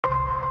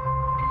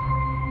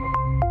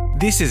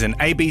This is an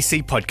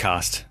ABC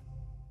podcast.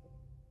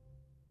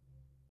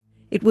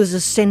 It was a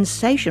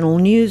sensational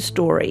news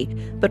story,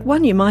 but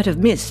one you might have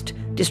missed,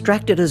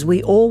 distracted as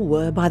we all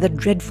were by the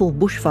dreadful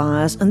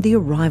bushfires and the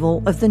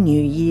arrival of the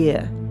new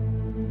year.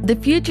 The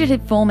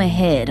fugitive former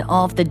head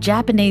of the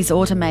Japanese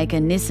automaker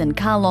Nissan,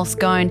 Carlos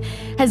Ghosn,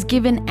 has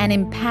given an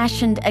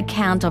impassioned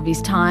account of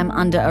his time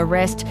under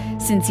arrest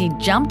since he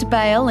jumped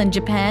bail in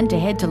Japan to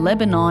head to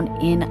Lebanon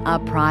in a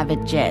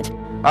private jet.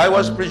 I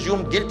was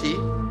presumed guilty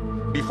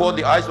before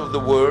the eyes of the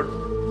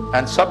world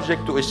and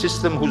subject to a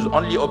system whose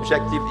only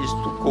objective is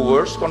to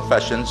coerce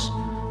confessions,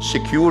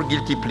 secure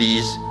guilty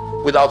pleas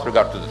without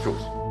regard to the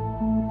truth.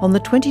 On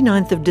the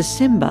 29th of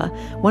December,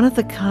 one of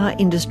the car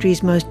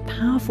industry's most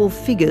powerful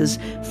figures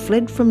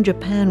fled from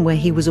Japan where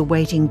he was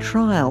awaiting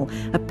trial,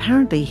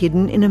 apparently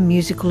hidden in a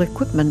musical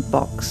equipment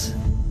box.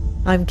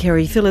 I'm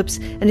Kerry Phillips,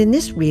 and in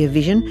this Rear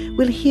Vision,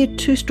 we'll hear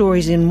two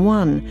stories in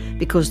one,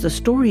 because the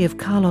story of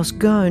Carlos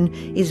Ghosn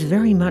is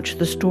very much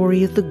the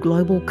story of the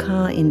global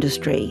car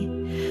industry.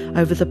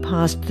 Over the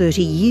past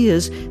 30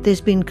 years, there's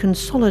been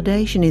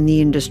consolidation in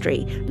the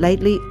industry,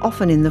 lately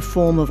often in the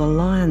form of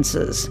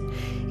alliances.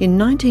 In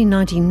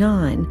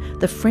 1999,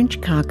 the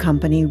French car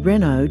company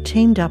Renault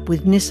teamed up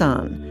with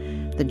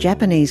Nissan. The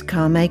Japanese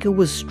car maker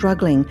was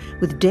struggling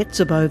with debts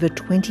of over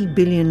 $20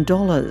 billion.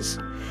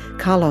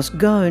 Carlos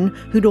Ghosn,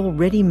 who'd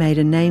already made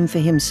a name for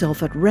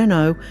himself at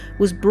Renault,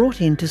 was brought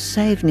in to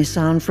save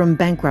Nissan from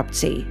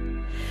bankruptcy.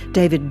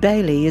 David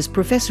Bailey is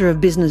Professor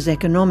of Business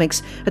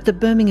Economics at the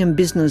Birmingham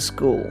Business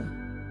School.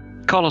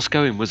 Carlos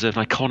Ghosn was an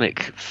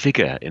iconic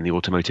figure in the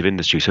automotive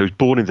industry. So he was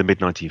born in the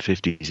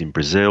mid-1950s in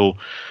Brazil,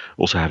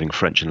 also having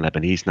French and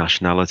Lebanese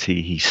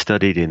nationality. He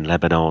studied in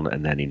Lebanon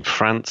and then in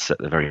France at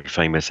the very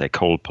famous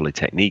École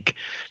Polytechnique,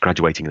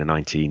 graduating in the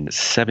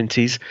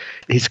 1970s.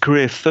 His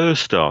career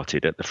first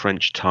started at the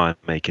French tyre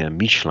maker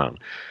Michelin,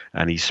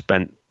 and he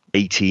spent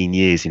 18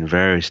 years in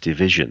various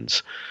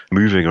divisions,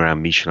 moving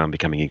around Michelin,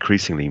 becoming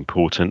increasingly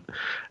important.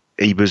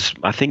 He was,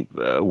 I think,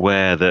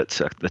 aware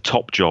that the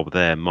top job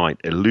there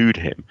might elude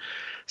him.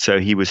 So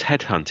he was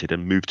headhunted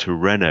and moved to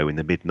Renault in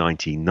the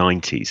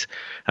mid-1990s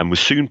and was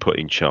soon put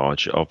in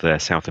charge of their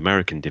South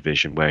American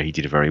division, where he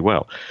did very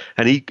well.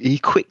 And he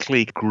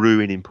quickly grew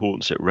in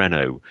importance at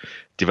Renault,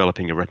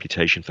 developing a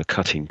reputation for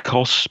cutting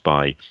costs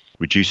by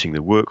reducing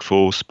the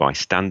workforce, by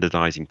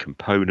standardizing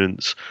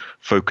components,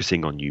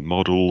 focusing on new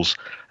models,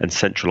 and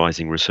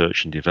centralizing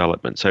research and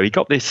development. So he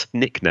got this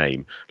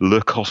nickname,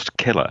 Le Cost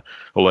Killer,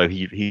 although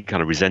he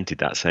kind of resented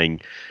that,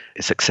 saying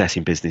success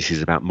in business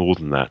is about more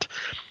than that.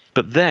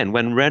 But then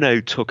when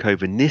Renault took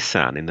over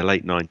Nissan in the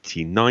late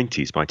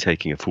 1990s by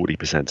taking a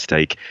 40%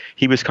 stake,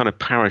 he was kind of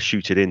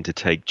parachuted in to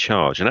take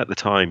charge. And at the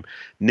time,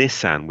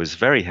 Nissan was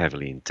very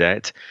heavily in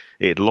debt.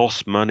 It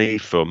lost money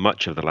for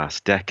much of the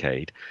last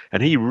decade.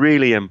 And he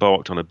really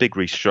embarked on a big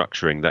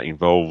restructuring that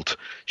involved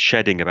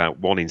shedding about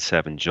 1 in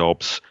 7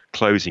 jobs,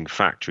 closing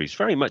factories,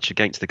 very much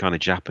against the kind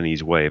of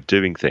Japanese way of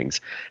doing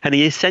things. And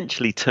he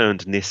essentially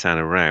turned Nissan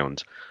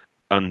around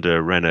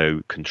under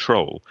Renault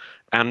control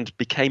and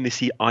became this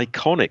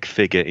iconic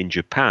figure in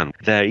Japan,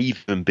 there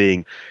even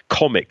being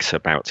comics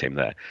about him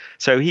there.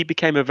 So he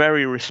became a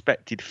very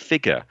respected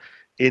figure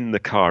in the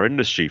car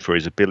industry for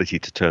his ability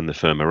to turn the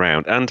firm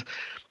around, and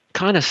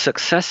kind of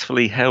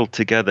successfully held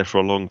together for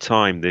a long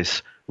time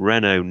this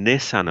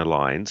Renault-Nissan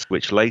alliance,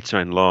 which later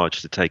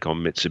enlarged to take on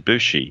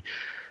Mitsubishi,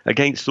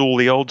 against all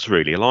the odds,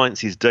 really.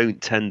 Alliances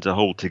don't tend to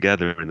hold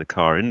together in the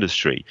car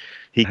industry.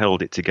 He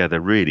held it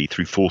together really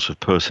through force of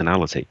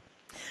personality.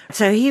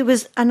 So he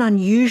was an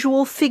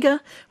unusual figure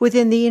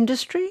within the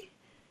industry?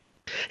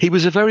 He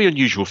was a very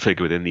unusual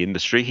figure within the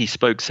industry. He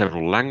spoke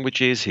several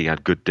languages. He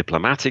had good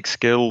diplomatic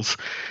skills.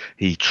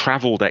 He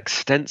travelled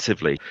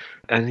extensively.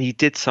 And he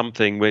did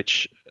something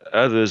which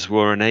others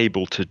were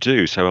unable to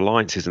do. So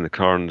alliances in the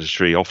car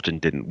industry often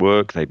didn't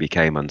work. They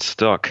became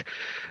unstuck.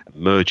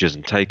 Mergers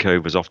and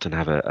takeovers often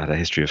have a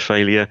history of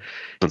failure.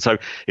 And so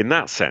in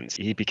that sense,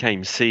 he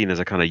became seen as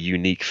a kind of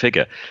unique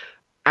figure.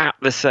 At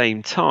the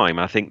same time,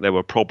 I think there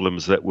were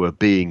problems that were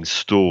being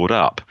stored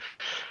up.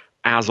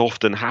 As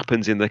often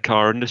happens in the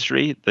car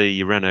industry,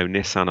 the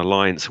Renault-Nissan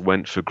alliance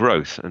went for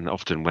growth. And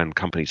often when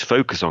companies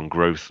focus on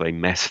growth, they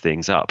mess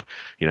things up.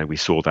 You know, we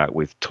saw that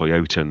with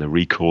Toyota and the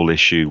recall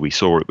issue. We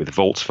saw it with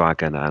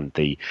Volkswagen and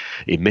the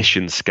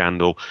emissions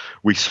scandal.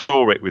 We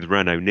saw it with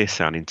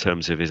Renault-Nissan in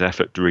terms of his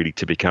effort really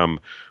to become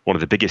one of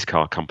the biggest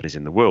car companies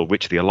in the world,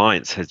 which the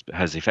alliance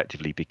has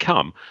effectively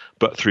become,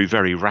 but through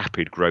very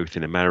rapid growth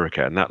in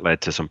America. And that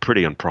led to some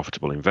pretty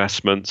unprofitable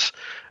investments.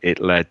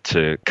 It led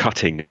to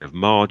cutting of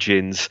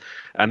margins.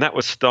 And that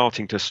was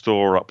starting to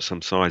store up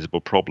some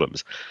sizable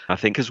problems. I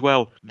think as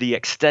well, the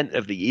extent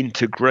of the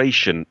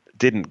integration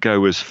didn't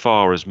go as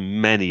far as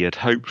many had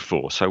hoped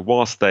for. So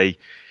whilst they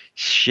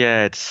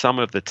shared some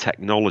of the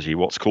technology,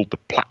 what's called the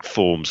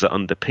platforms that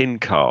underpin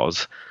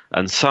cars,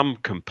 and some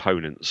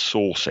component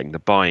sourcing, the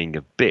buying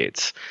of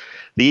bits,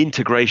 the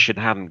integration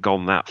hadn't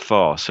gone that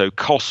far. So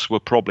costs were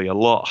probably a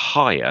lot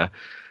higher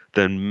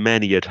than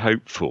many had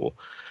hoped for.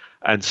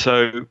 And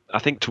so I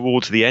think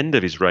towards the end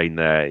of his reign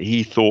there,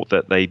 he thought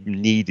that they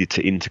needed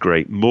to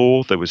integrate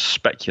more. There was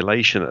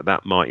speculation that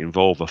that might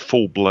involve a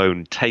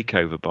full-blown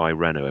takeover by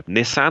Renault of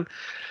Nissan.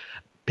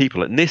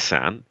 People at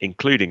Nissan,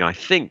 including, I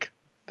think,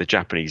 the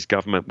Japanese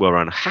government, were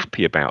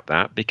unhappy about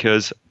that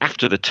because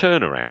after the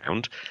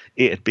turnaround,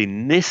 it had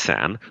been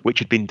Nissan which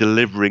had been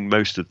delivering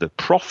most of the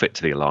profit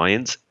to the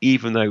alliance,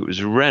 even though it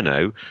was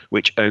Renault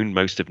which owned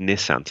most of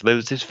Nissan. So there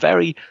was this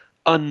very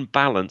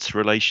unbalanced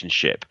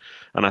relationship.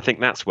 And I think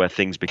that's where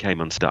things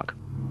became unstuck.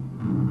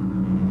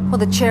 Well,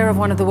 the chair of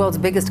one of the world's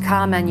biggest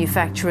car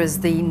manufacturers,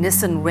 the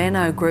Nissan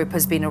Renault Group,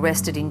 has been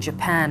arrested in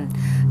Japan.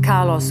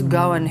 Carlos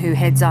Ghosn, who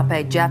heads up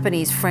a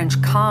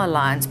Japanese-French car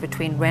alliance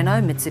between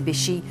Renault,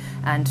 Mitsubishi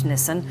and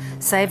Nissan,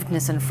 saved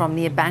Nissan from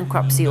near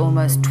bankruptcy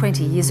almost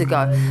 20 years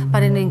ago.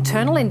 But an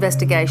internal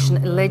investigation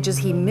alleges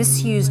he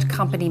misused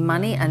company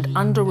money and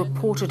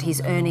underreported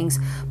his earnings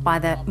by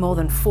more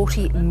than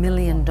 $40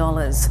 million.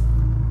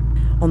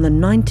 On the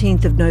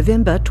 19th of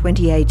November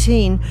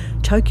 2018,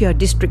 Tokyo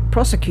district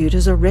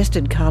prosecutors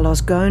arrested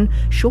Carlos Ghosn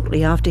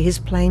shortly after his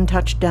plane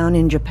touched down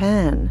in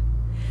Japan.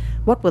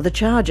 What were the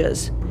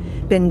charges?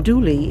 Ben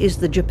Dooley is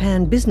the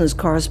Japan business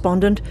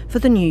correspondent for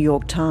the New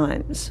York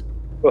Times.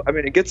 Well, I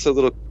mean, it gets a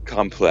little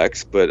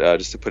complex, but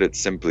just to put it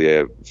simply,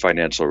 a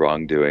financial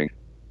wrongdoing.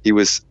 He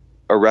was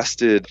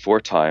arrested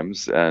 4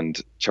 times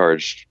and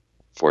charged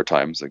 4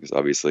 times, I guess,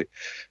 obviously.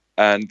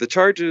 And the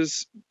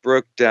charges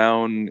broke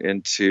down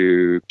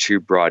into 2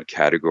 broad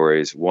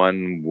categories.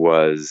 One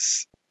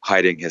was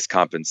hiding his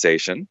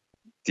compensation.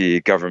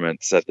 The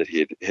government said that he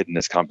had hidden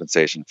his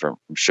compensation from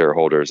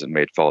shareholders and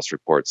made false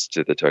reports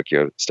to the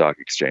Tokyo Stock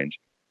Exchange.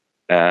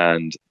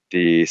 And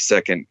the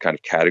second kind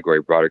of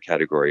category, broader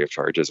category of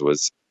charges,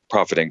 was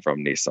profiting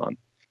from Nissan.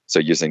 So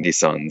using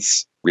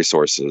Nissan's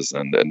resources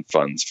and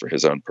funds for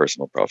his own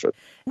personal profit.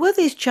 Were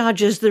these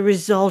charges the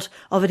result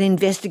of an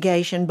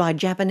investigation by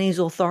Japanese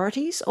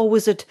authorities, or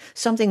was it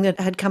something that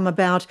had come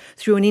about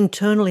through an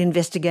internal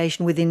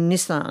investigation within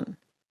Nissan?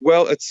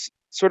 Well, it's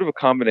sort of a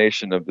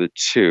combination of the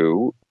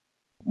two.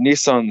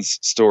 Nissan's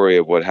story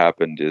of what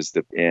happened is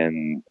that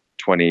in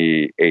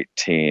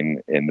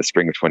 2018, in the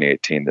spring of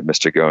 2018, that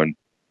Mr. Ghosn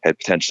had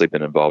potentially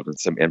been involved in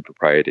some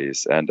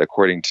improprieties. And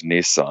according to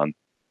Nissan,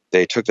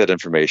 they took that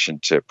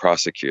information to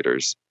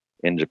prosecutors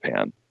in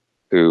Japan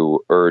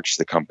who urged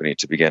the company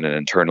to begin an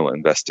internal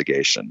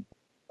investigation.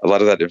 A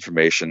lot of that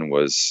information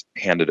was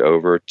handed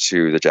over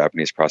to the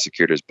Japanese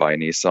prosecutors by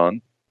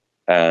Nissan,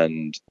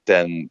 and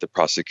then the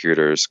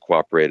prosecutors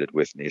cooperated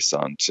with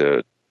Nissan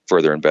to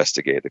further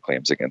investigate the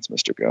claims against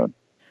Mr. Ghosn.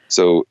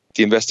 So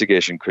the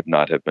investigation could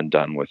not have been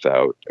done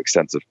without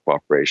extensive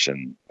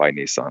cooperation by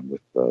Nissan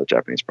with the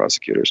Japanese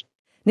prosecutors.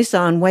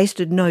 Nissan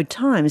wasted no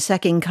time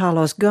sacking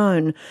Carlos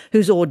Ghosn,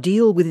 whose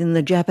ordeal within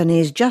the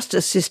Japanese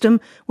justice system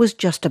was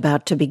just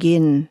about to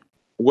begin.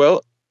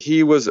 Well,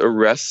 he was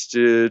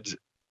arrested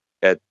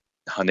at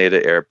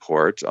Haneda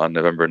Airport on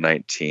November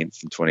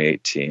 19th,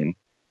 2018,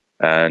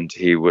 and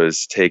he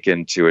was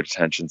taken to a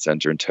detention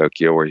center in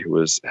Tokyo where he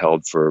was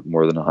held for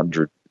more than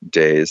 100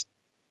 days.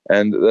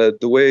 And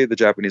the way the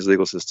Japanese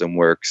legal system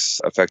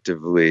works,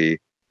 effectively,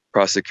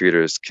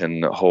 prosecutors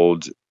can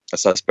hold a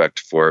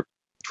suspect for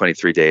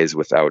 23 days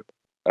without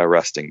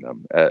arresting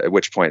them, at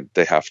which point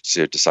they have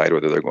to decide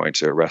whether they're going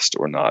to arrest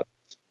or not.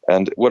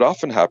 And what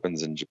often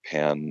happens in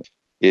Japan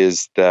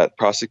is that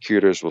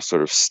prosecutors will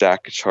sort of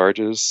stack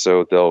charges.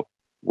 So they'll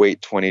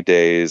wait 20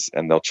 days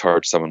and they'll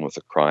charge someone with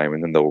a crime,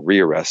 and then they'll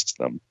rearrest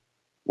them,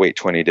 wait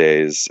 20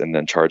 days and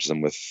then charge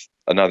them with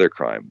another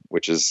crime,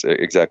 which is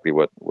exactly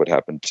what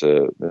happened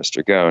to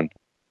Mr. Ghosn.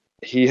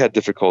 He had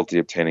difficulty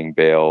obtaining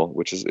bail,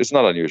 which is it's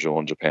not unusual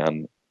in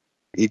Japan.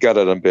 He got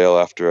out on bail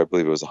after, I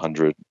believe it was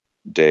 100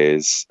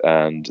 days,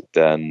 and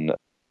then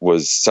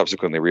was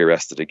subsequently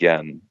rearrested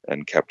again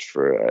and kept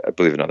for, I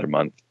believe, another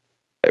month,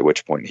 at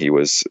which point he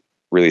was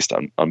released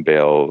on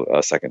bail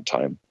a second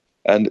time.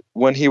 And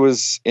when he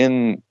was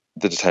in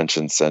the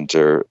detention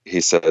center,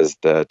 he says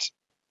that,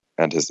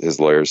 and his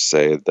lawyers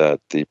say that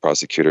the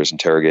prosecutors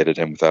interrogated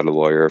him without a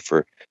lawyer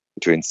for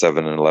between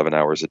 7 and 11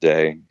 hours a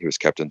day. He was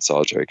kept in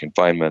solitary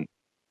confinement.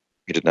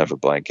 He didn't have a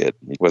blanket.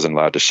 He wasn't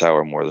allowed to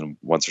shower more than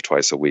once or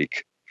twice a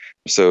week.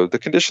 So the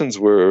conditions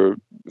were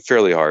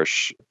fairly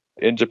harsh.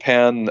 In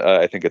Japan,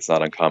 I think it's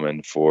not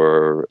uncommon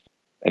for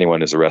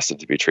anyone who's arrested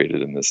to be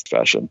treated in this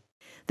fashion.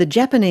 The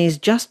Japanese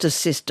justice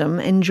system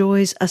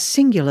enjoys a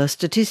singular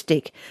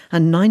statistic, a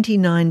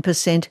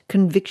 99%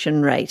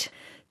 conviction rate.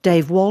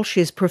 Dave Walsh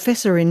is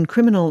Professor in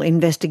Criminal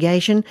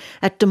Investigation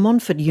at De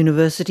Montfort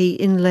University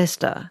in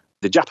Leicester.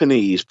 The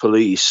Japanese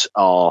police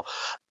are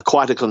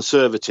quite a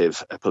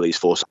conservative police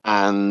force,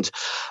 and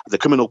the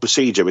criminal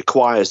procedure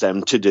requires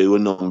them to do a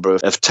number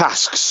of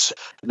tasks.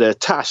 Their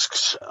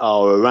tasks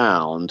are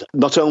around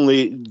not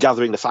only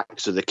gathering the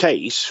facts of the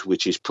case,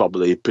 which is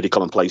probably pretty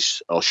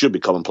commonplace or should be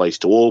commonplace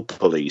to all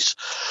police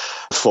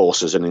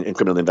forces and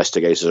criminal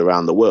investigators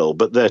around the world,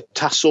 but their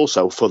tasks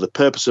also, for the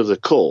purpose of the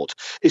court,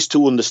 is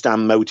to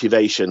understand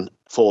motivation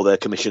for their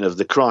commission of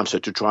the crime, so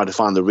to try to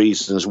find the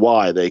reasons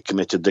why they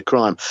committed the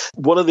crime.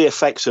 One of the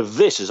effects of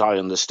this, as I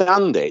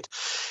understand it,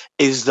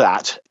 is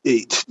that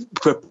it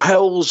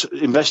propels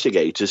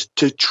investigators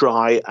to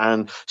try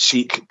and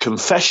seek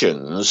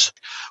confessions,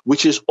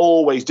 which is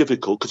always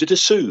difficult because it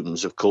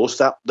assumes, of course,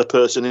 that the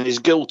person is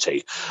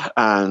guilty.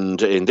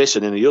 And in this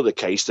and in the other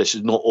case, this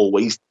is not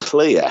always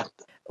clear.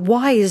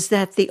 Why is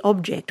that the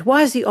object?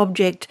 Why is the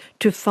object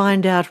to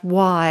find out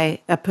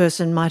why a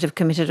person might have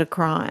committed a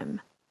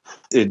crime?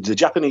 The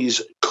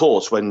Japanese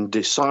courts, when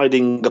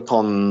deciding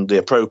upon the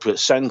appropriate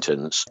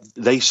sentence,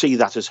 they see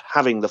that as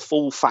having the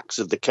full facts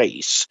of the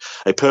case.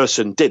 A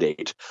person did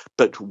it,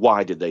 but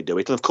why did they do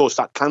it? And of course,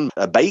 that can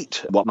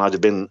abate what might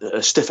have been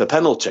a stiffer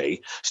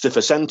penalty,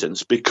 stiffer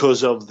sentence,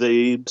 because of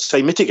the,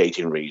 say,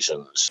 mitigating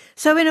reasons.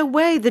 So in a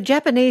way, the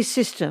Japanese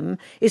system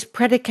is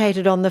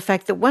predicated on the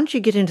fact that once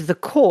you get into the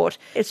court,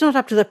 it's not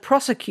up to the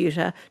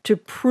prosecutor to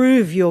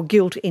prove your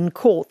guilt in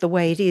court the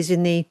way it is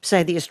in the,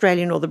 say, the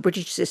Australian or the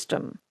British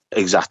system.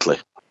 Exactly.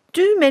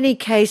 Do many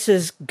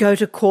cases go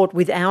to court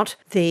without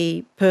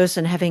the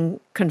person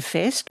having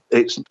confessed?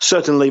 It's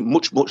certainly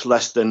much, much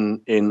less than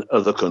in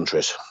other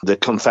countries. The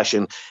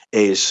confession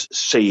is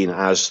seen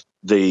as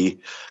the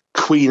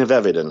queen of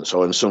evidence,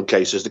 or in some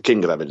cases the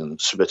king of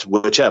evidence, but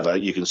whichever,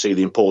 you can see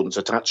the importance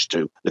attached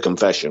to the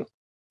confession.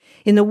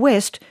 In the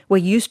West, we're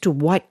used to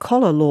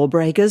white-collar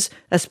lawbreakers,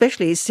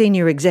 especially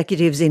senior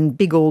executives in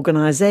big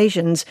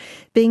organisations,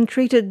 being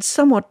treated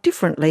somewhat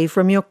differently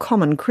from your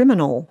common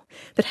criminal.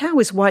 But how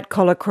is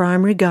white-collar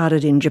crime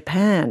regarded in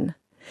Japan?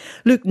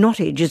 Luke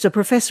Nottage is a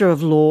professor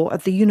of law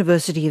at the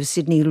University of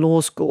Sydney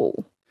Law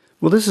School.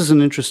 Well, this is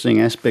an interesting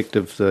aspect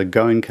of the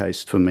Goen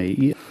case for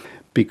me,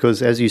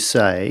 because, as you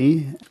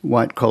say,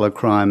 white-collar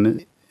crime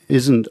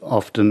isn't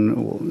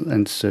often,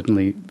 and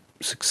certainly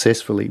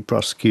successfully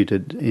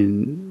prosecuted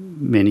in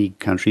many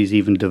countries,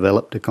 even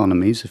developed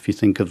economies, if you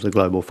think of the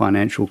global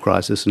financial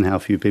crisis and how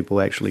few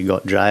people actually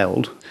got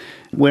jailed.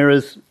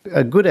 Whereas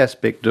a good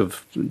aspect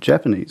of the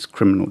Japanese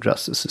criminal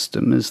justice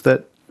system is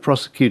that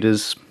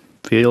prosecutors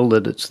feel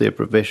that it's their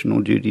professional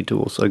duty to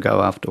also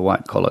go after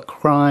white-collar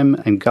crime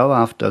and go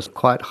after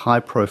quite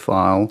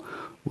high-profile,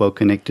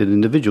 well-connected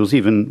individuals,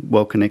 even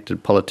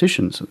well-connected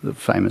politicians. The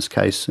famous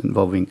case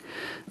involving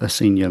a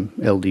senior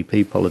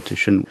LDP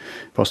politician.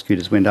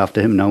 Prosecutors went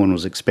after him. No one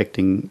was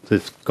expecting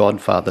this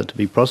godfather to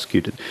be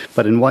prosecuted.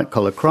 But in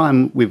white-collar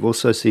crime, we've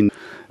also seen,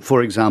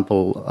 for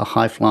example, a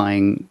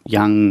high-flying,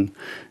 young,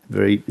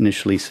 very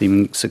initially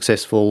seeming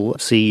successful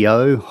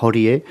CEO,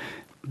 Horie,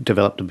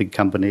 developed a big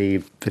company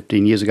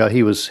 15 years ago.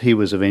 He was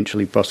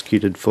eventually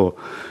prosecuted for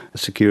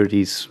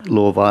securities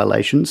law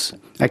violations.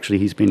 Actually,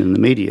 he's been in the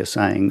media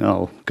saying,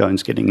 oh,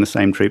 Goen's getting the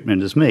same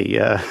treatment as me,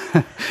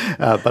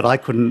 but I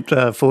couldn't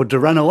afford to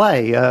run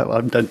away.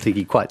 I don't think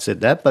he quite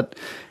said that, but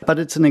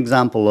it's an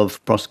example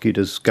of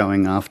prosecutors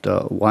going after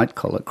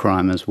white-collar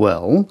crime as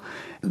well.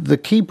 The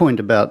key point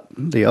about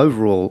the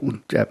overall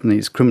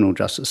Japanese criminal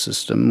justice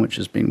system, which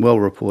has been well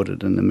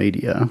reported in the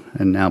media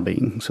and now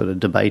being sort of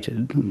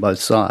debated on both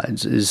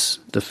sides, is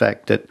the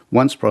fact that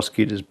once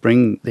prosecutors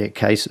bring their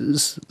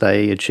cases,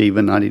 they achieve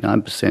a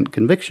 99%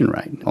 conviction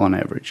rate on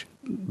average.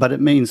 But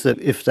it means that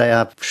if they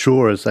are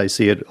sure, as they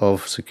see it,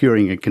 of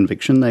securing a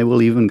conviction, they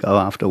will even go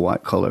after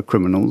white-collar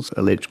criminals,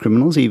 alleged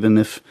criminals, even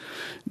if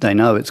they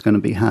know it's going to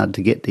be hard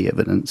to get the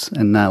evidence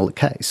and nail the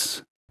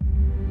case.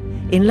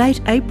 In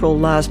late April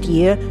last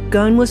year,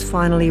 Goen was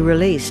finally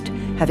released,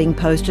 having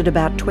posted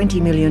about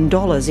 $20 million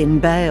in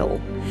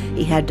bail.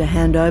 He had to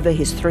hand over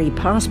his 3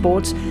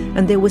 passports,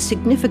 and there were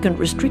significant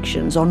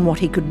restrictions on what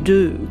he could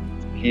do.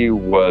 He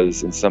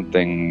was in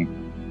something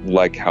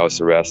like house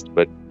arrest,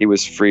 but he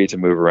was free to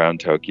move around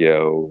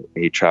Tokyo.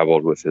 He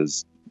traveled with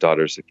his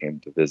daughters who came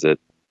to visit.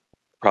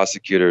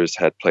 Prosecutors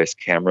had placed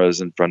cameras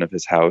in front of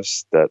his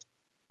house that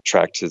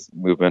tracked his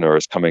movement or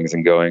his comings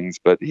and goings,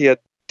 but he had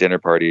dinner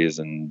parties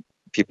and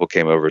people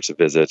came over to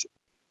visit.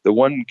 The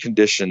one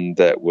condition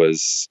that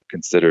was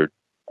considered,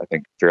 I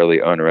think, fairly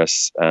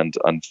onerous and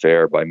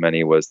unfair by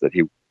many was that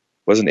he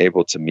wasn't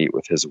able to meet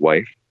with his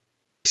wife.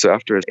 So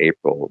after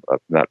April, from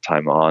that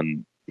time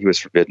on, he was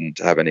forbidden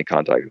to have any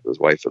contact with his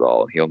wife at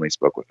all. He only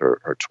spoke with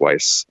her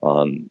twice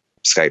on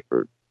Skype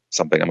or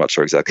something. I'm not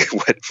sure exactly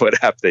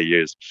what app they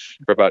used,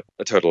 for about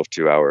a total of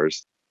 2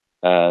 hours.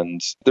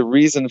 And the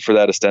reason for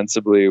that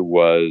ostensibly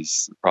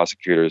was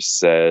prosecutors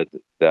said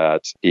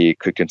that he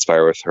could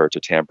conspire with her to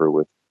tamper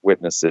with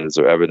witnesses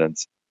or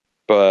evidence.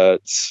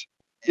 But,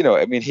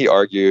 he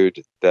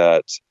argued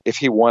that if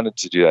he wanted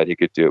to do that, he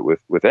could do it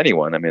with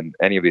anyone. I mean,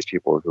 any of these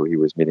people who he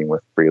was meeting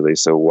with freely.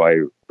 So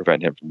why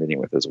prevent him from meeting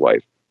with his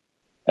wife?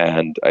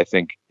 And I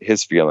think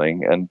his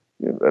feeling, and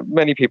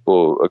many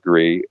people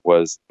agree,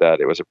 was that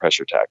it was a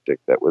pressure tactic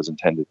that was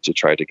intended to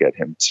try to get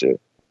him to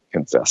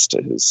confess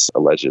to his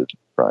alleged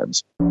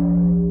crimes.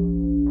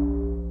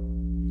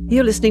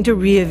 You're listening to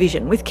Rear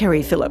Vision with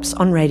Kerry Phillips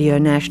on Radio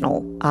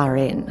National,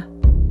 RN.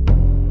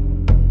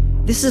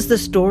 This is the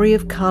story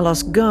of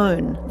Carlos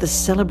Ghosn, the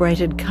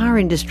celebrated car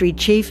industry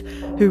chief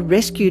who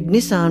rescued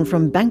Nissan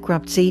from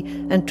bankruptcy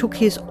and took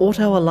his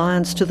Auto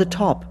Alliance to the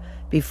top,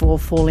 before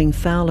falling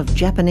foul of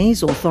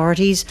Japanese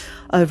authorities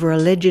over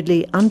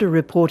allegedly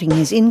underreporting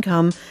his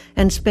income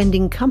and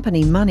spending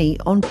company money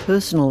on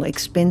personal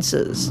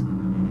expenses.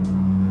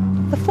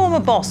 The former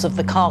boss of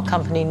the car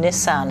company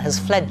Nissan has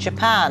fled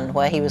Japan,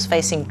 where he was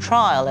facing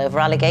trial over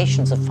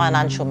allegations of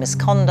financial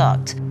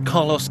misconduct.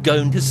 Carlos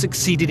Ghosn has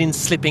succeeded in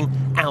slipping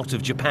out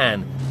of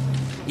Japan.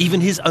 Even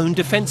his own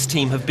defence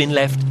team have been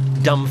left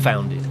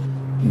dumbfounded.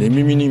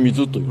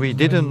 We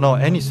didn't know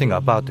anything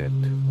about it.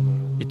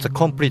 It's a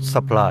complete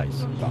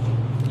surprise.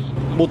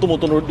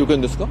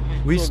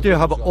 We still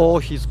have all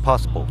his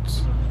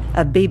passports.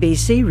 A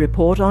BBC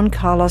report on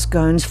Carlos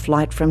Ghosn's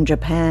flight from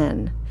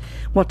Japan.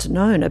 What's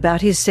known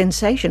about his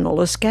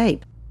sensational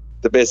escape?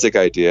 The basic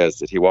idea is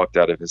that he walked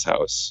out of his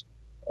house,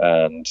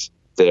 and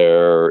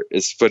there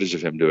is footage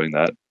of him doing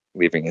that,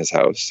 leaving his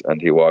house,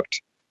 and he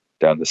walked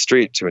down the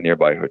street to a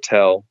nearby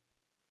hotel.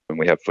 And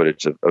we have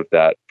footage of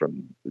that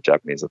from the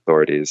Japanese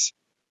authorities.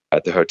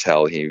 At the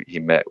hotel, he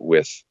met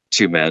with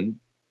two men,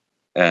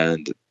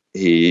 and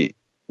he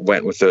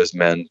went with those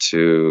men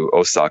to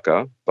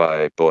Osaka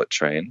by bullet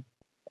train.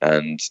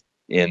 And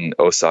in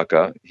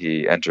Osaka,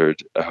 he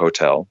entered a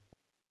hotel.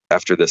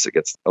 After this, it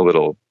gets a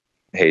little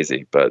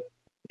hazy, but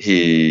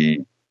he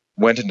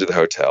went into the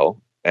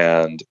hotel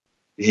and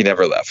he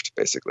never left,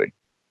 basically.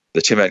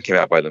 The two men came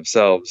out by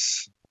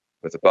themselves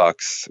with a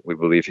box. We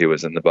believe he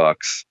was in the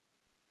box.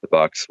 The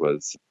box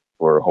was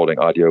for holding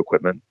audio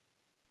equipment,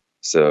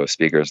 so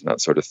speakers and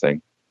that sort of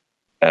thing.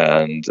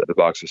 And the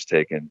box was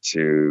taken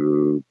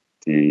to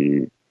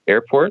the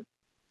airport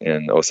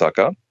in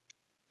Osaka,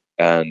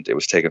 and it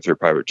was taken through a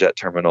private jet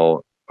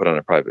terminal, put on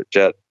a private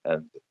jet,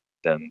 and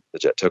then the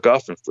jet took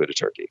off and flew to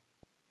Turkey.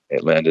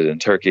 It landed in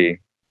Turkey,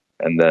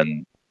 and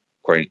then,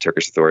 according to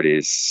Turkish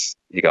authorities,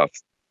 he got off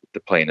the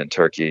plane in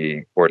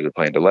Turkey, boarded the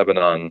plane to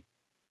Lebanon,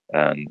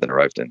 and then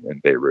arrived in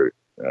Beirut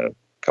a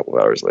couple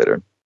of hours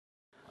later.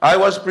 I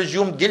was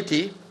presumed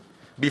guilty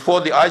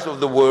before the eyes of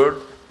the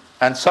world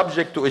and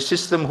subject to a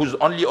system whose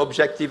only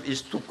objective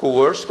is to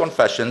coerce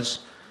confessions,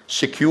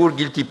 secure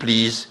guilty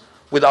pleas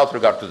without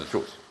regard to the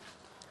truth.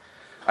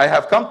 I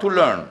have come to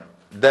learn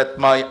that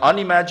my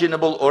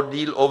unimaginable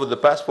ordeal over the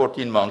past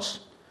 14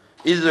 months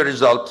is the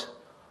result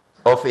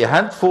of a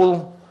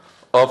handful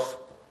of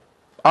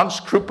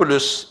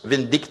unscrupulous,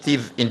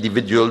 vindictive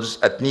individuals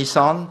at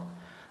Nissan,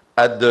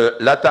 at the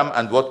Latham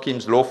and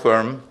Watkins law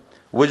firm,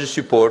 with the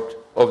support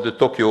of the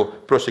Tokyo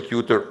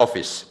Prosecutor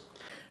Office.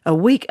 A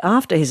week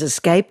after his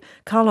escape,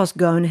 Carlos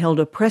Ghosn held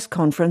a press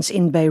conference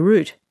in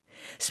Beirut.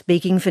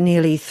 Speaking for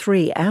nearly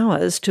 3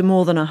 hours to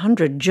more than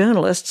 100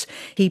 journalists,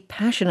 he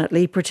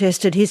passionately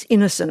protested his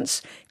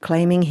innocence,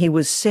 claiming he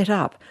was set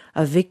up,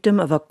 a victim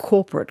of a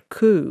corporate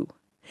coup.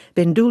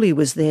 Ben Dooley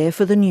was there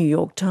for the New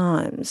York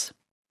Times.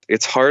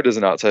 It's hard as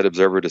an outside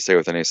observer to say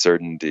with any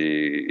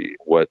certainty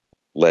what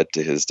led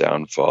to his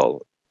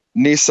downfall.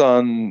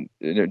 Nissan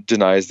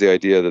denies the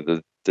idea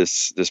that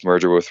this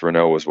merger with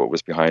Renault was what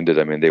was behind it.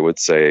 I mean, they would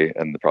say,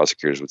 and the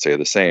prosecutors would say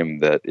the same,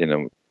 that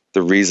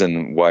the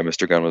reason why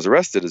Mr. Ghosn was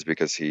arrested is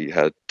because he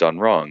had done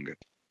wrong,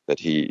 that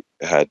he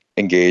had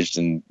engaged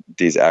in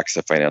these acts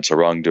of financial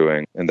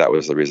wrongdoing, and that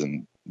was the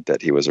reason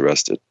that he was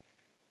arrested.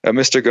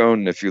 Mr.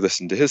 Ghosn, if you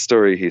listen to his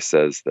story, he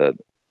says that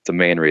the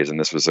main reason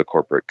this was a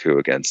corporate coup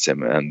against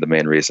him, and the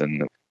main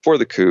reason for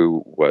the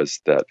coup was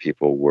that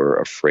people were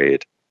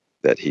afraid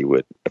that he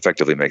would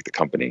effectively make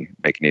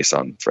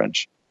Nissan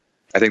French.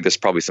 I think there's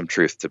probably some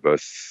truth to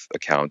both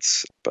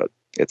accounts, but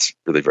it's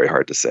really very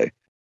hard to say.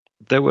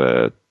 There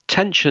were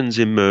tensions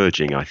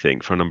emerging, I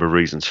think, for a number of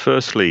reasons.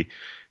 Firstly,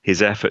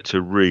 his effort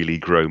to really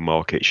grow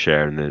market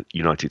share in the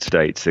United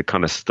States, it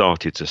kind of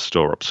started to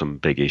store up some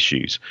big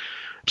issues.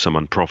 Some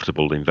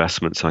unprofitable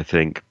investments, I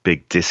think,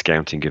 big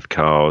discounting of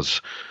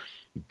cars,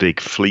 big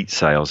fleet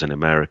sales in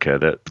America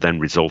that then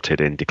resulted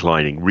in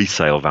declining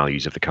resale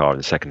values of the car in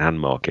the second-hand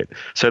market.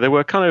 So there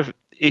were kind of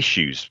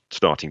issues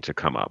starting to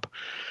come up.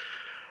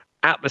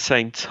 At the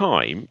same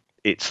time,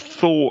 it's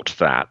thought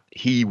that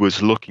he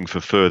was looking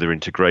for further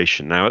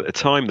integration. Now, at the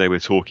time they were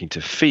talking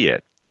to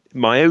Fiat,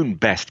 my own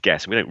best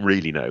guess, we don't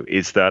really know,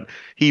 is that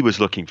he was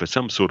looking for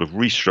some sort of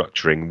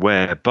restructuring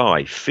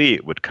whereby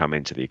Fiat would come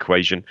into the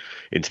equation,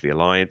 into the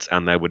alliance,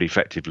 and there would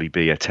effectively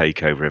be a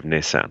takeover of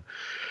Nissan.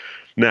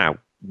 Now,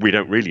 we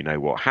don't really know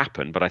what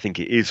happened, but I think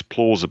it is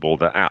plausible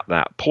that at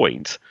that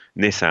point,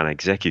 Nissan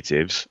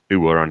executives, who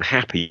were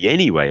unhappy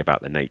anyway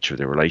about the nature of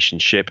the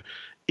relationship,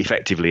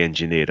 effectively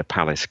engineered a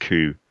palace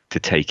coup to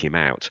take him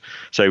out.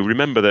 So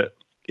remember that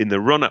in the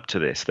run-up to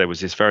this, there was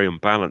this very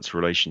unbalanced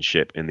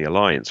relationship in the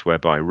alliance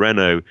whereby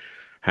Renault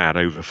had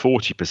over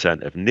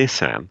 40% of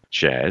Nissan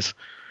shares.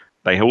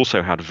 They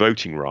also had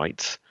voting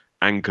rights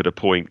and could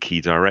appoint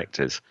key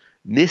directors.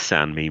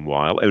 Nissan,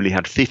 meanwhile, only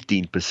had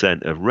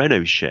 15% of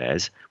Renault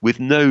shares with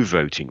no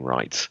voting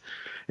rights.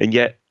 And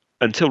yet,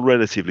 until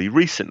relatively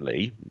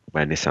recently,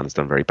 where Nissan's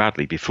done very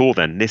badly, before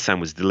then, Nissan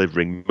was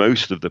delivering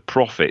most of the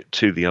profit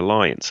to the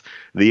alliance.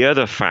 The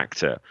other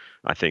factor,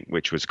 I think,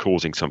 which was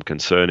causing some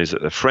concern is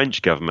that the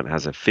French government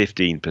has a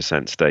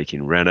 15% stake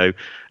in Renault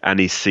and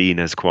is seen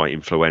as quite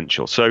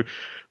influential. So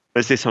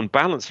there's this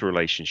unbalanced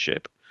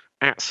relationship.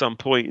 At some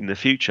point in the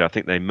future, I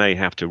think they may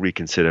have to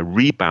reconsider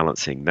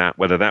rebalancing that,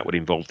 whether that would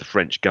involve the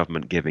French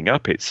government giving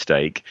up its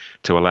stake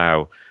to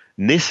allow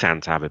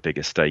Nissan to have a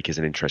bigger stake is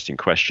an interesting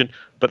question.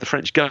 But the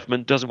French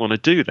government doesn't want to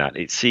do that.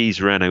 It sees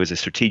Renault as a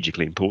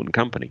strategically important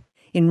company.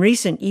 In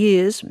recent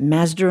years,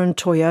 Mazda and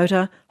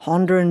Toyota,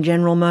 Honda and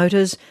General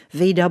Motors,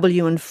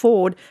 VW and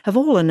Ford have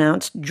all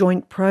announced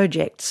joint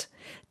projects.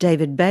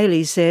 David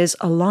Bailey says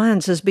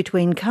alliances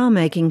between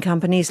car-making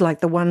companies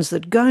like the ones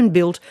that Ghosn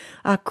built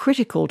are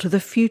critical to the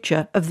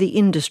future of the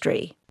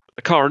industry.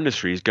 The car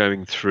industry is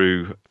going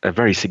through a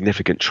very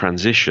significant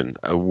transition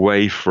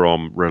away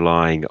from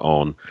relying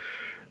on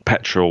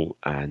petrol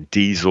and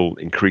diesel,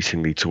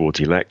 increasingly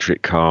towards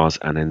electric cars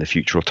and in the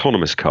future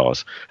autonomous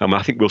cars.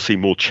 I think we'll see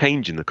more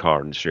change in the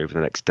car industry over the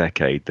next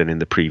decade than in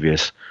the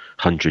previous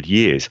 100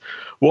 years.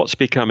 What's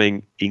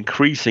becoming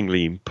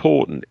increasingly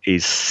important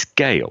is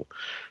scale.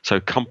 So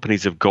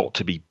companies have got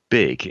to be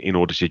big in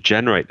order to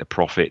generate the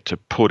profit to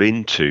put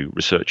into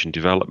research and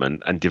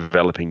development and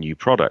developing new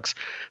products.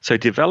 So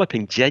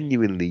developing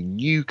genuinely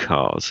new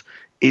cars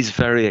is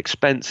very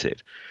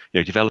expensive.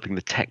 Developing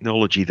the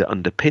technology that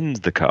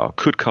underpins the car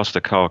could cost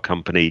a car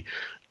company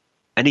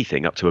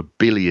anything up to $1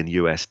 billion,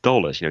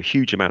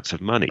 huge amounts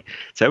of money.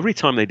 So every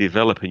time they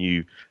develop a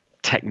new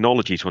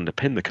technology to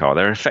underpin the car,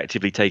 they're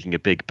effectively taking a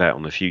big bet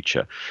on the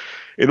future.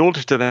 In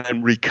order to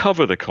then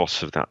recover the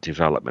costs of that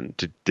development,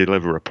 to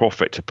deliver a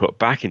profit to put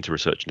back into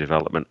research and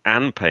development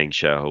and paying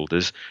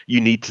shareholders,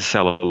 you need to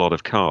sell a lot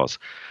of cars.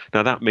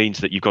 Now, that means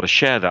that you've got to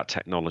share that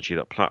technology,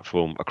 that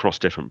platform across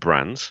different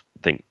brands.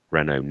 Think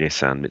Renault,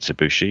 Nissan,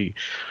 Mitsubishi,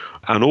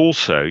 and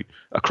also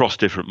across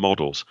different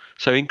models.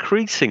 So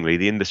increasingly,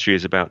 the industry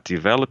is about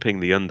developing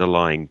the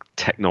underlying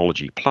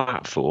technology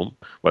platform,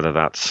 whether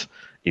that's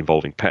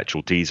involving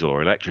petrol, diesel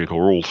or electric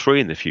or all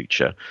three in the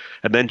future,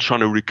 and then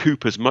trying to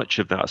recoup as much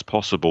of that as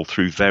possible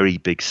through very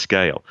big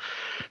scale.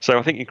 So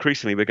I think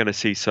increasingly we're going to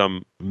see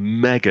some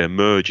mega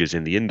mergers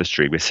in the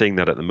industry. We're seeing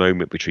that at the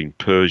moment between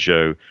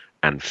Peugeot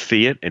and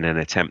Fiat in an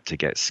attempt to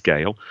get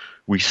scale.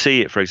 We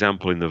see it, for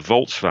example, in the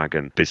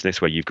Volkswagen business,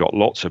 where you've got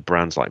lots of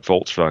brands like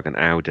Volkswagen,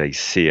 Audi,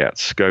 Seat,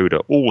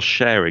 Skoda, all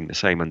sharing the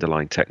same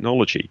underlying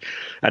technology.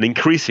 And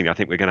increasingly, I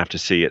think we're going to have to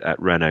see it at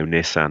Renault,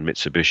 Nissan,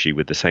 Mitsubishi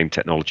with the same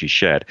technology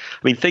shared. I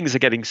mean, things are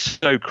getting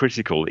so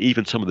critical,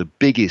 even some of the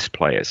biggest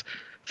players,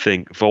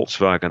 think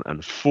Volkswagen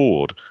and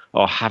Ford,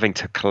 are having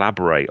to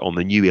collaborate on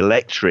the new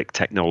electric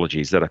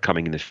technologies that are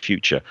coming in the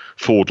future.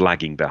 Ford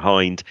lagging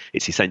behind.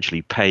 It's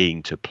essentially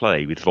paying to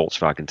play with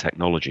Volkswagen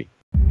technology.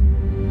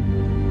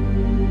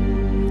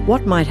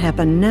 What might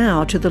happen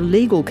now to the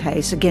legal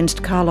case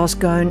against Carlos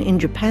Ghosn in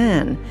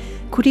Japan?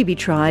 Could he be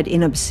tried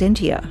in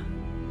absentia?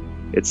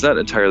 It's not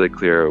entirely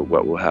clear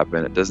what will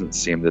happen. It doesn't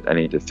seem that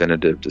any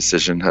definitive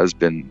decision has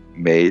been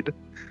made.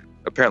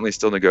 Apparently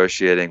still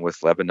negotiating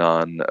with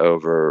Lebanon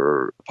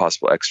over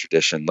possible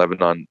extradition.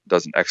 Lebanon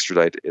doesn't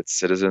extradite its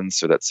citizens,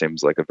 so that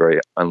seems like a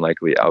very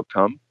unlikely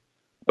outcome.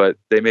 But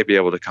they may be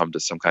able to come to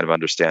some kind of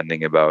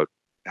understanding about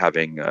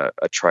having a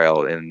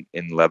trial in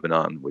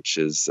Lebanon, which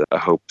is a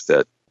hope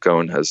that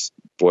Ghosn has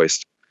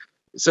voiced.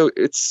 So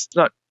it's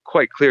not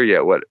quite clear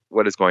yet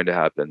what is going to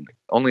happen.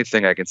 Only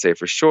thing I can say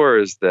for sure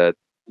is that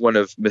one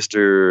of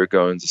Mr.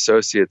 Ghosn's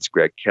associates,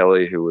 Greg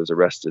Kelly, who was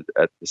arrested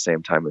at the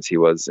same time as he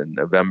was in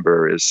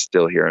November, is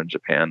still here in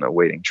Japan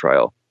awaiting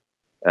trial.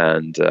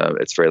 And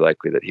it's very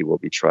likely that he will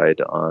be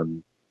tried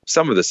on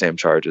some of the same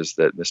charges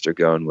that Mr.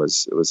 Ghosn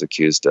was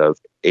accused of,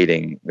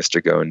 aiding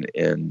Mr. Ghosn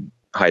in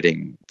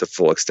hiding the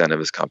full extent of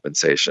his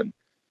compensation.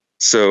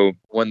 So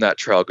when that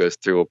trial goes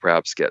through, we'll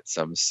perhaps get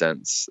some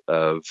sense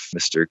of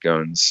Mr.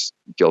 Ghosn's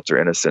guilt or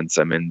innocence.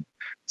 I mean,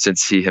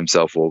 since he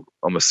himself will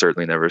almost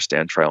certainly never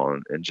stand trial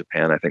in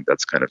Japan, I think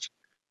that's kind of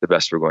the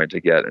best we're going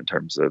to get in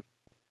terms of,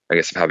 I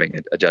guess, of having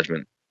a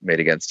judgment made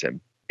against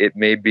him. It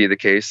may be the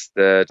case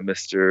that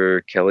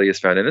Mr. Kelly is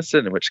found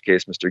innocent, in which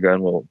case Mr. Ghosn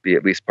will be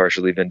at least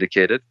partially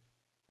vindicated.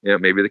 It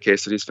may be the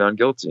case that he's found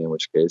guilty, in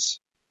which case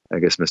I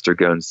guess Mr.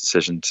 Ghosn's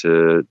decision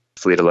to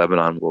flee to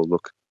Lebanon will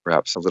look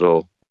perhaps a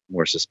little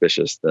more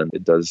suspicious than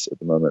it does at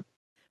the moment.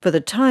 For the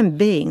time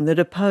being, the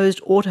deposed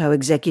auto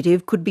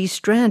executive could be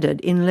stranded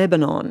in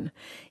Lebanon.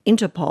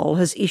 Interpol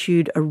has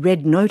issued a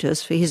red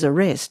notice for his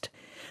arrest.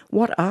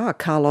 What are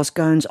Carlos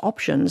Ghosn's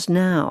options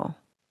now?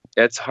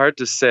 It's hard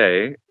to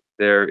say.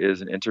 There is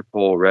an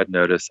Interpol red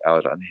notice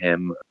out on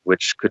him,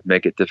 which could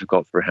make it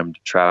difficult for him to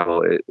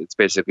travel. It's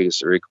basically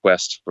just a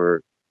request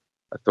for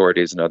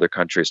authorities in other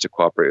countries to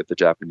cooperate with the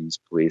Japanese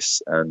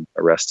police and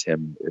arrest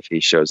him if he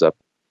shows up.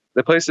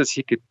 The places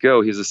he could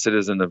go, he's a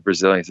citizen of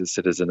Brazil, he's a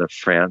citizen of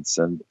France,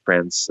 and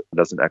France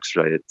doesn't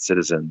extradite its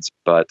citizens.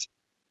 But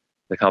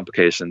the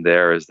complication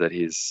there is that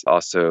he's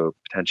also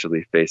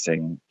potentially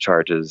facing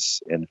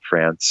charges in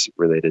France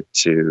related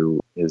to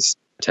his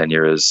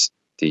tenure as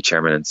the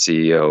chairman and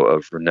CEO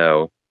of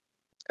Renault.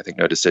 I think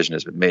no decision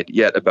has been made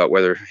yet about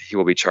whether he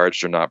will be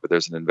charged or not, but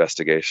there's an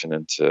investigation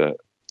into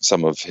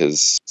some of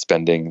his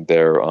spending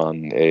there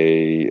on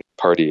a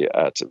party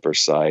at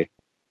Versailles.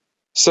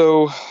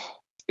 So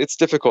it's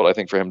difficult, I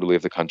think, for him to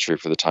leave the country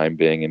for the time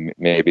being and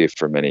maybe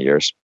for many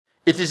years.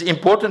 It is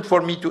important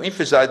for me to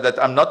emphasize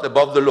that I'm not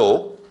above the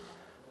law,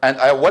 and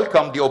I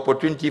welcome the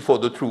opportunity for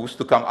the truth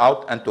to come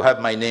out and to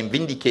have my name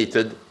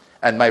vindicated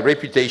and my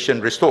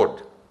reputation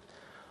restored.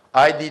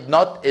 I did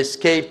not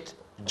escape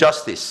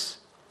justice.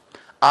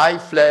 I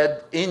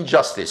fled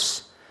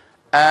injustice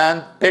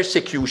and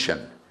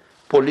persecution,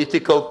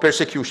 political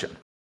persecution.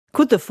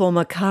 Could the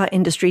former car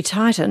industry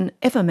titan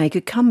ever make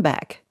a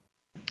comeback?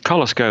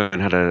 Carlos Ghosn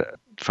had a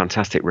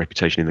fantastic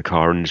reputation in the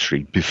car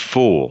industry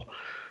before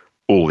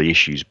all the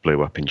issues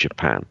blew up in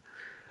Japan.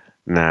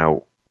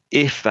 Now,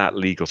 if that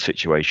legal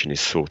situation is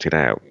sorted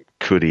out,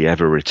 could he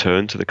ever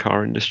return to the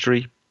car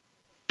industry?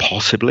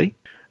 Possibly.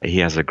 He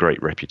has a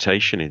great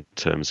reputation in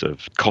terms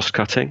of cost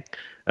cutting,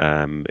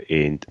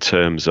 in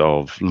terms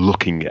of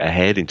looking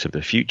ahead into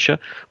the future.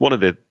 One of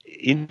the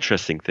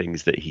interesting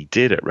things that he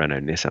did at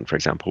Renault Nissan, for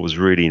example, was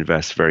really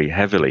invest very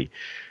heavily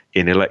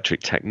in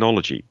electric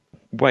technology,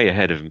 way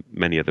ahead of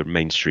many other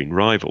mainstream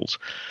rivals.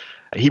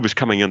 He was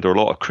coming under a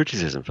lot of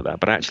criticism for that,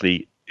 but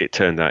actually it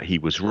turned out he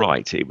was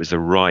right. It was the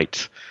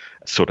right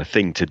sort of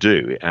thing to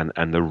do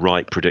and the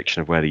right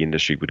prediction of where the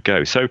industry would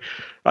go. So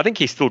I think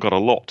he's still got a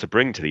lot to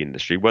bring to the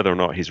industry. Whether or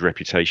not his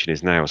reputation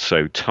is now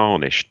so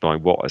tarnished by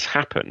what has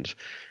happened,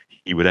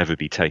 he would ever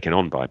be taken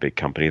on by a big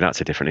company, that's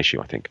a different issue,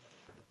 I think.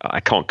 I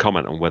can't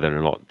comment on whether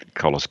or not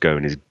Carlos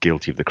Ghosn is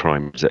guilty of the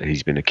crimes that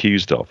he's been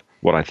accused of.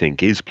 What I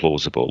think is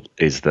plausible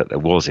is that there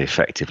was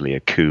effectively a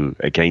coup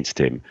against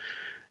him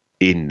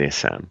in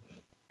Nissan,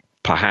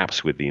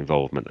 perhaps with the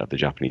involvement of the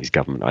Japanese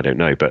government, I don't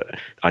know. But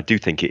I do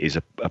think it is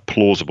a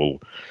plausible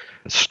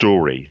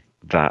story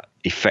that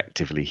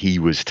effectively he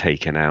was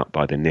taken out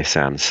by the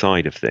Nissan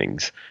side of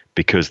things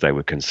because they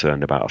were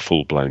concerned about a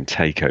full-blown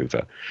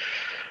takeover.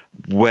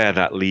 Where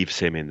that leaves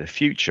him in the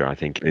future, I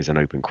think, is an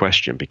open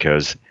question,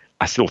 because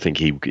I still think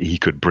he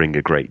could bring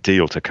a great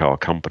deal to car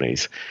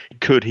companies.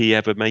 Could he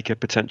ever make a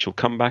potential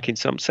comeback in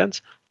some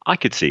sense? I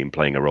could see him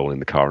playing a role in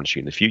the car industry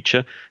in the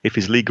future if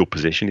his legal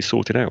position is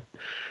sorted out.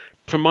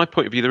 From my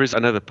point of view, there is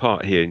another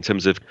part here in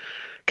terms of,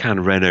 can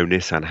Renault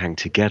Nissan hang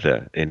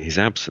together in his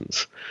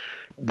absence?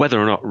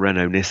 Whether or not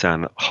Renault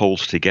Nissan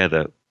holds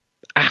together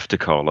after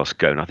Carlos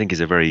Ghosn, I think,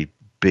 is a very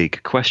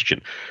big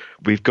question.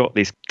 We've got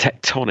these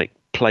tectonic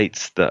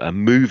plates that are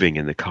moving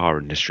in the car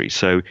industry.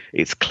 So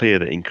it's clear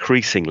that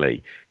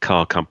increasingly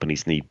car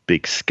companies need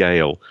big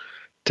scale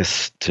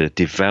to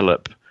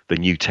develop the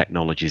new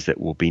technologies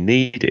that will be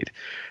needed.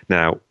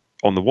 Now,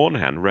 on the one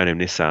hand, Renault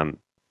Nissan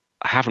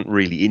haven't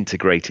really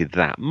integrated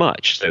that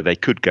much, so they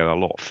could go a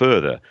lot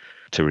further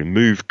to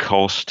remove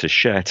costs, to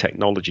share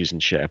technologies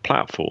and share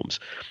platforms.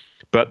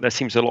 But there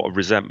seems a lot of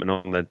resentment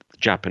on the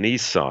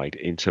Japanese side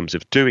in terms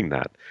of doing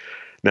that.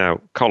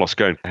 Now, Carlos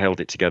Ghosn held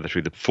it together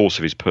through the force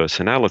of his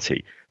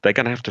personality. They're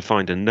going to have to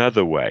find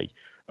another way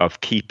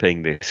of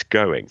keeping this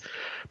going.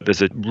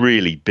 There's a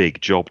really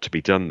big job to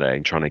be done there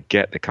in trying to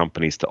get the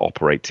companies to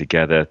operate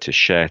together, to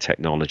share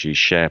technologies,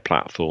 share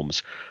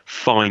platforms,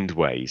 find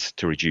ways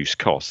to reduce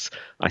costs.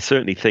 I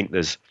certainly think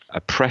there's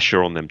a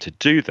pressure on them to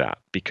do that,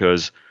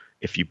 because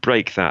if you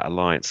break that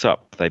alliance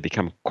up, they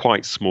become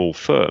quite small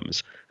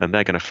firms, and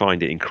they're going to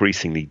find it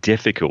increasingly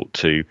difficult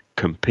to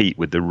compete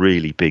with the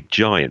really big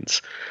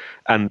giants.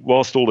 And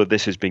whilst all of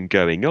this has been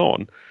going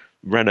on,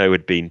 Renault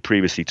had been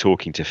previously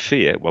talking to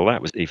Fiat. Well,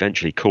 that was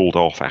eventually called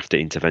off after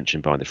intervention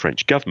by the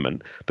French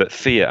government. But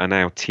Fiat are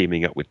now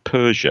teaming up with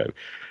Peugeot.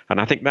 And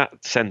I think that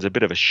sends a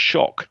bit of a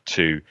shock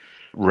to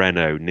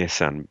Renault,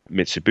 Nissan,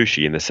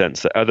 Mitsubishi, in the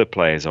sense that other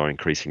players are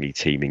increasingly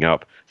teaming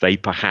up. They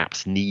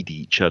perhaps need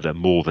each other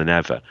more than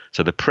ever.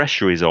 So the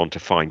pressure is on to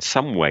find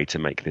some way to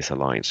make this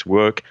alliance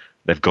work.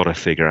 They've got to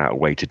figure out a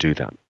way to do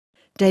that.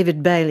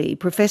 David Bailey,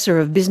 Professor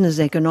of Business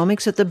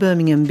Economics at the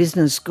Birmingham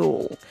Business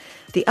School.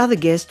 The other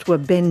guests were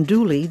Ben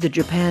Dooley, the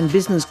Japan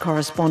business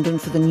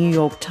correspondent for the New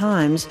York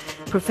Times,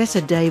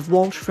 Professor Dave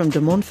Walsh from De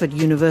Montfort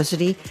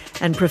University,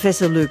 and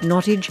Professor Luke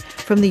Nottage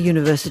from the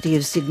University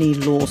of Sydney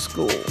Law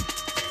School.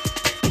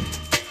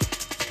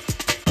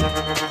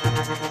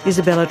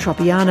 Isabella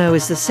Tropiano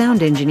is the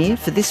sound engineer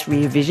for this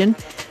Rear Vision.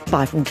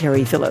 Bye from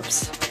Kerry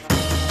Phillips.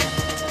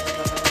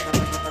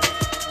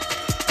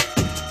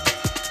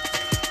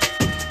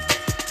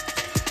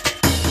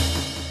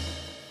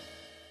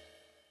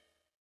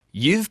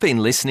 You've been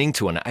listening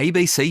to an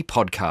ABC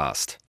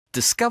podcast.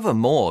 Discover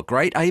more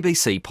great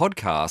ABC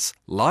podcasts,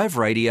 live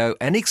radio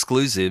and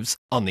exclusives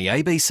on the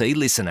ABC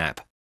Listen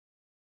app.